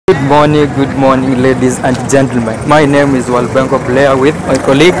Good morning, ladies and gentlemen. My name is Walbenko Blair with my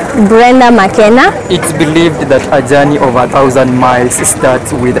colleague Brenda McKenna. It's believed that a journey of 1,000 miles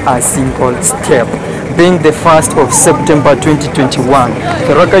starts with a single step. Being the 1st of September 2021,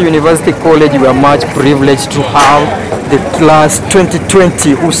 Tharaka University College were much privileged to have the class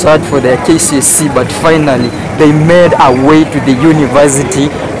 2020 who searched for their KCSE, but finally they made a way to the University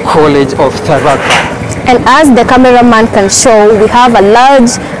College of Tharaka. And as the cameraman can show, we have a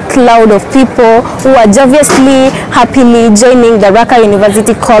large cloud of people who are joyously, happily joining the Tharaka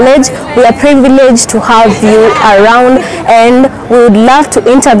University College. We are privileged to have you around, and we would love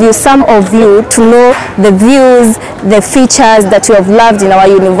to interview some of you to know the views, the features that you have loved in our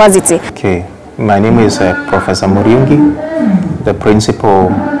university. Okay, my name is Professor Muriungi, the principal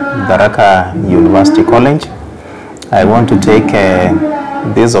of Tharaka University College. I want to take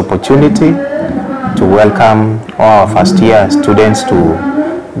this opportunity to welcome all first-year students to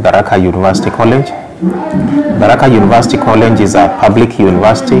Tharaka University College. Tharaka University College is a public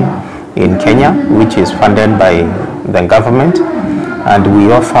university in Kenya, which is funded by the government, and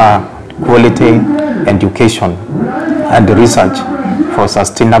we offer quality education and research for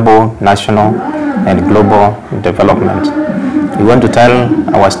sustainable national and global development. We want to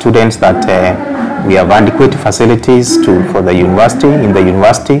tell our students that we have adequate facilities for the university,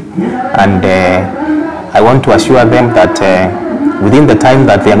 and I want to assure them that within the time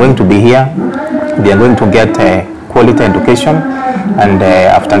that they are going to be here, they are going to get quality education, and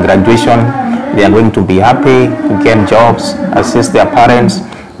after graduation, they are going to be happy, get jobs, assist their parents,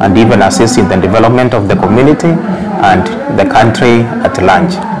 and even assist in the development of the community and the country at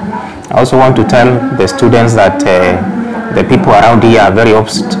large. I also want to tell the students that the people around here are very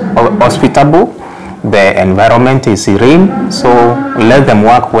hospitable. The environment is serene, so let them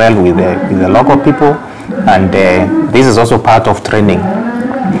work well with the local people, and this is also part of training.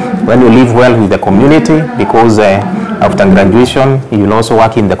 When you live well with the community, because after graduation you will also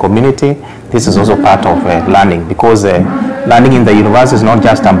work in the community, this is also part of learning, because learning in the university is not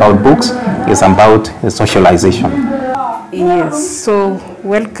just about books, it's about socialization. Yes, so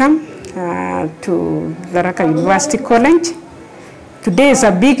welcome to Tharaka University College. Today is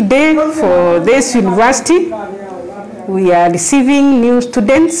a big day for this university. We are receiving new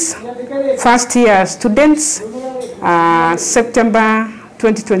students, first year students, September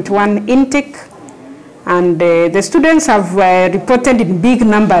 2021 intake, and the students have reported in big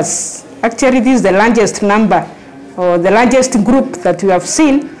numbers. Actually, this is the largest number, or the largest group that we have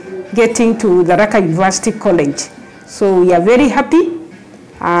seen getting to the Tharaka University College. So we are very happy.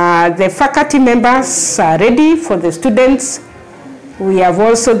 The faculty members are ready for the students. We have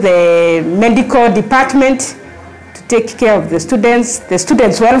also the medical department to take care of the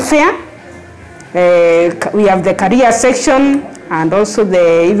students' welfare. We have the career section and also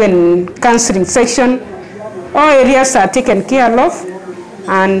the even counseling section. All areas are taken care of,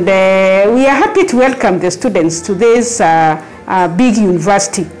 and we are happy to welcome the students to this big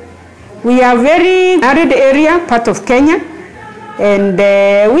university. We are very arid area, part of Kenya, and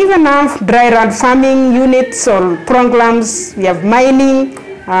we even have dry land farming units or programs. We have mining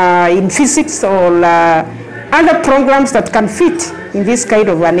in physics or other programs that can fit in this kind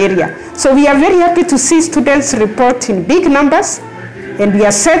of an area. So we are very happy to see students report in big numbers, and we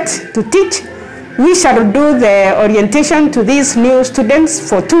are set to teach. We shall do the orientation to these new students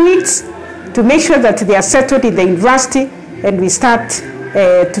for 2 weeks to make sure that they are settled in the university, and we start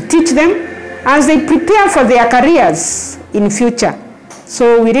to teach them as they prepare for their careers in future.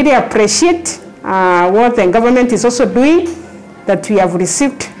 So we really appreciate what the government is also doing, that we have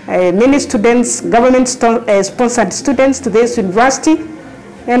received many students, government-sponsored students to this university,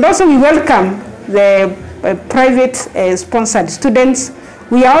 and also we welcome the private sponsored students.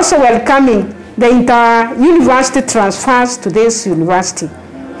 We are also welcoming the inter-university transfers to this university.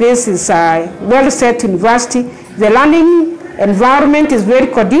 This is a well-set university. The learning environment is very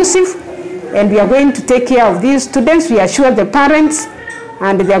conducive, and we are going to take care of these students. We assure the parents,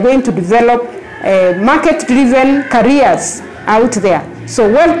 and they are going to develop market-driven careers out there.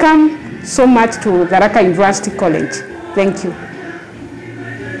 So welcome so much to Tharaka University College. Thank you.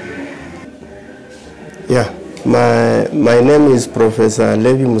 Yeah, my name is Professor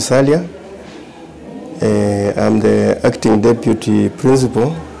Levi Musalia. I'm the acting deputy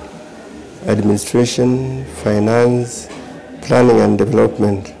principal, administration, finance, planning and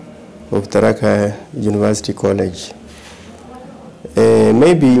development of Tharaka University College.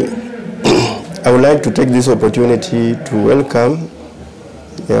 Maybe I would like to take this opportunity to welcome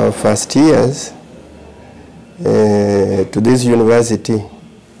our first years to this university,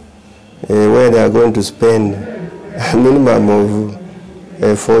 where they are going to spend a minimum of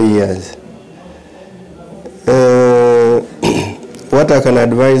 4 years. What I can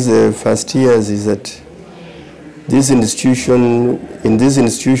advise the first years is that in this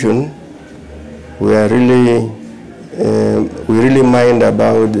institution, we are really we really mind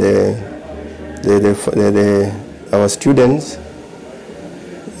about our students.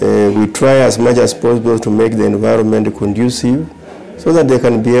 We try as much as possible to make the environment conducive so that they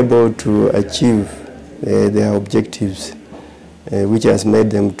can be able to achieve their objectives, which has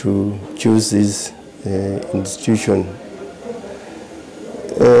made them to choose this institution.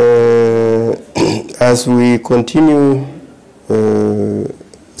 As we continue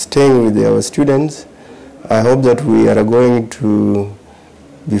staying with our students, I hope that we are going to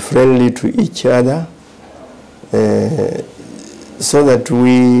be friendly to each other so that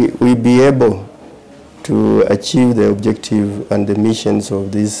we be able to achieve the objective and the missions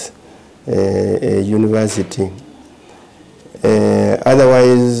of this university.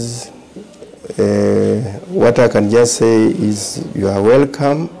 Otherwise, what I can just say is you are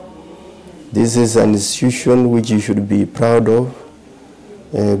welcome. This is an institution which you should be proud of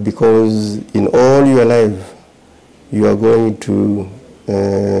because in all your life you are going to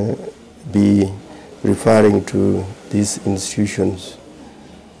be referring to these institutions.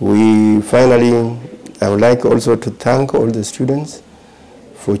 Finally, I would like also to thank all the students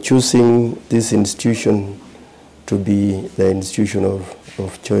for choosing this institution to be the institution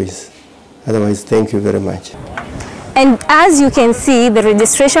of choice. Otherwise, thank you very much. And as you can see, the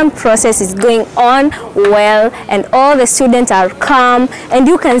registration process is going on well and all the students are calm. And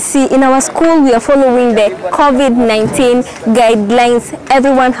you can see in our school, we are following the COVID-19 guidelines.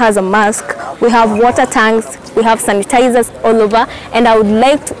 Everyone has a mask. We have water tanks. We have sanitizers all over. And I would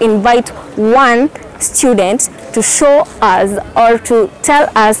like to invite one student to show us or to tell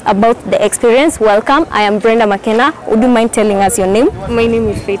us about the experience. Welcome. I am Brenda McKenna. Would you mind telling us your name? My name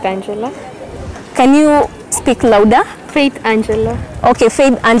is Faith Angela. Can you speak louder? Faith Angela. Okay,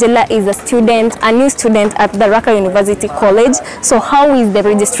 Faith Angela is a new student at Tharaka University College. So how is the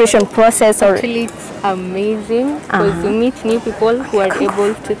registration process? Actually, it's amazing because you meet new people who are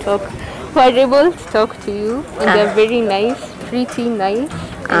able to talk, to you, and they're very nice, pretty nice,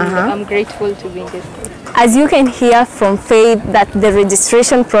 and I'm grateful to be in this place. As you can hear from Faith that the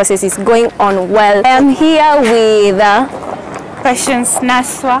registration process is going on well. I am here with Patience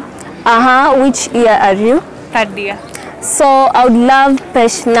Naswa. Which year are you? Third year. So I would love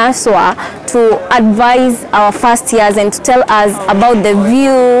Pesh Naswa to advise our first years and to tell us about the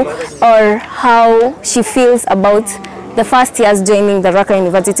view or how she feels about the first years joining the Tharaka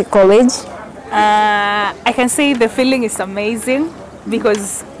University College. I can say the feeling is amazing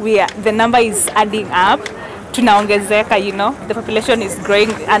because the number is adding up. Tunaongezeka, you know, the population is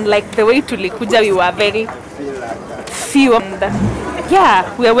growing, and like the way tulikuja, we were very few.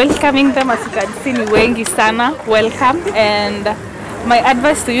 Yeah, we are welcoming them. As you can see, ni wengi sana. Welcome. And my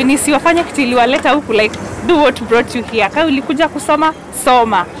advice to you ni siwafanye kitu iliwaleta huku, like do what brought you here. Kama ulikuja kusoma,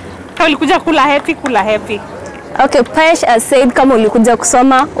 soma. Kama ulikuja kula happy. Okay, Pesh has said kama ulikuja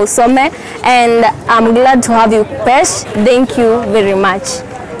kusoma, usome, and I'm glad to have you, Pesh. Thank you very much.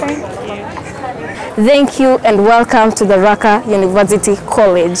 Thank you. Thank you and welcome to the Tharaka University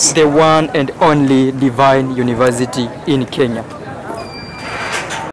College. The one and only divine university in Kenya.